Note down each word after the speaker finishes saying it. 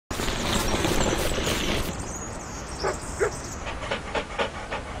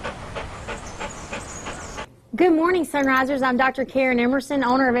Good morning, Sunrisers. I'm Dr. Karen Emerson,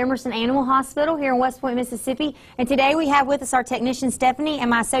 owner of Emerson Animal Hospital here in West Point, Mississippi. And today we have with us our technician, Stephanie, and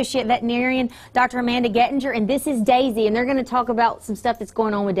my associate veterinarian, Dr. Amanda Gettinger. And this is Daisy, and they're going to talk about some stuff that's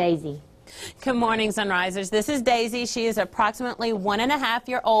going on with Daisy. Good morning, Sunrisers. This is Daisy. She is approximately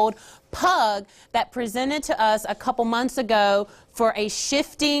 1.5-year-old pug that presented to us a couple months ago for a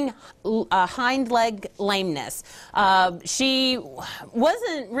shifting hind leg lameness. She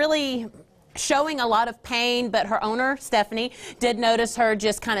wasn't really showing a lot of pain, but her owner, Stephanie, did notice her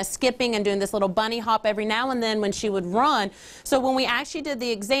just kind of skipping and doing this little bunny hop every now and then when she would run. So when we actually did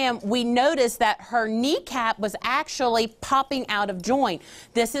the exam, we noticed that her kneecap was actually popping out of joint.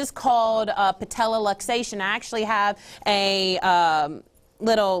 This is called patella luxation. I actually have a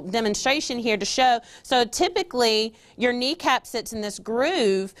little demonstration here to show. So typically your kneecap sits in this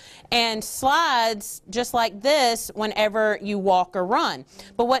groove and slides just like this whenever you walk or run.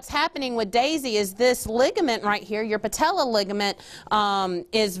 But what's happening with Daisy is this ligament right here, your patella ligament,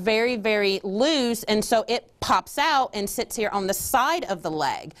 is very, very loose, and so it pops out and sits here on the side of the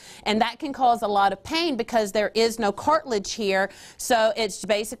leg. And that can cause a lot of pain because there is no cartilage here, so it's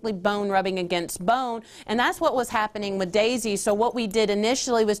basically bone rubbing against bone. And that's what was happening with Daisy. So what we did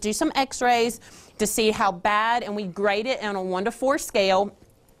initially was do some x-rays to see how bad, and we grade it on a 1 to 4 scale.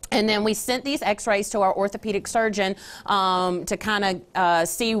 And then we sent these x-rays to our orthopedic surgeon to kind of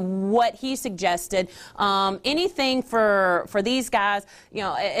see what he suggested. Anything for these guys, you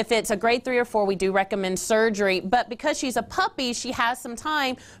know, if it's a grade 3 or 4, we do recommend surgery. But because she's a puppy, she has some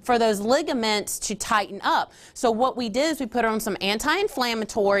time for those ligaments to tighten up. So what we did is we put her on some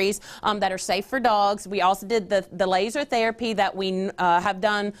anti-inflammatories that are safe for dogs. We also did the laser therapy that we have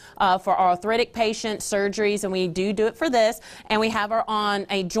done for our arthritic patients, surgeries, and we do it for this. And we have her on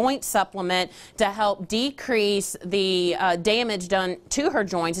a joint supplement to help decrease the damage done to her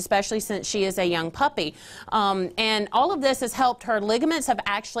joints, especially since she is a young puppy. And all of this has helped her ligaments have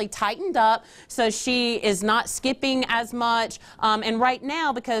actually tightened up, so she is not skipping as much. And right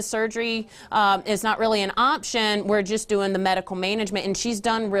now, because surgery is not really an option, we're just doing the medical management, and she's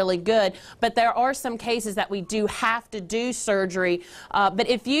done really good. But there are some cases that we do have to do surgery. But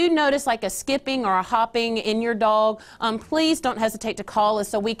if you notice like a skipping or a hopping in your dog, please don't hesitate to call us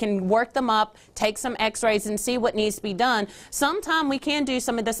so we can work them up, take some x-rays, and see what needs to be done. Sometimes we can do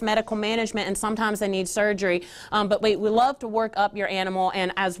some of this medical management, and sometimes they need surgery. But we love to work up your animal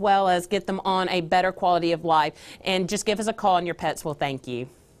and as well as get them on a better quality of life. And just give us a call, and your pets will thank you.